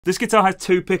This guitar has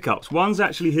two pickups. One's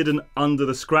actually hidden under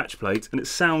the scratch plate and it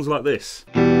sounds like this.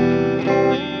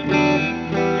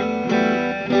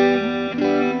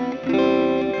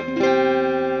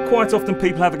 Quite often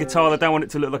people have a guitar, they don't want it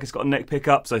to look like it's got a neck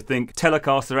pickup, so think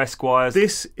Telecaster Esquires.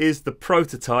 This is the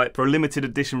prototype for a limited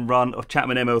edition run of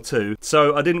Chapman ML2,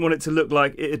 so I didn't want it to look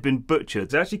like it had been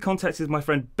butchered. I actually contacted my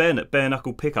friend Ben at Bare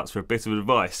Knuckle Pickups for a bit of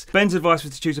advice. Ben's advice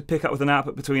was to choose a pickup with an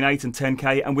output between 8 and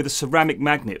 10k and with a ceramic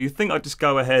magnet. You'd think I'd just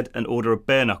go ahead and order a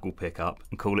Bare Knuckle pickup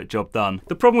and call it job done.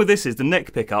 The problem with this is the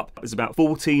neck pickup is about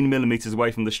 14mm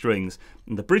away from the strings,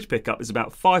 and the bridge pickup is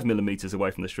about 5mm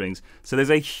away from the strings, so there's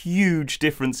a huge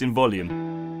difference in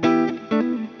volume.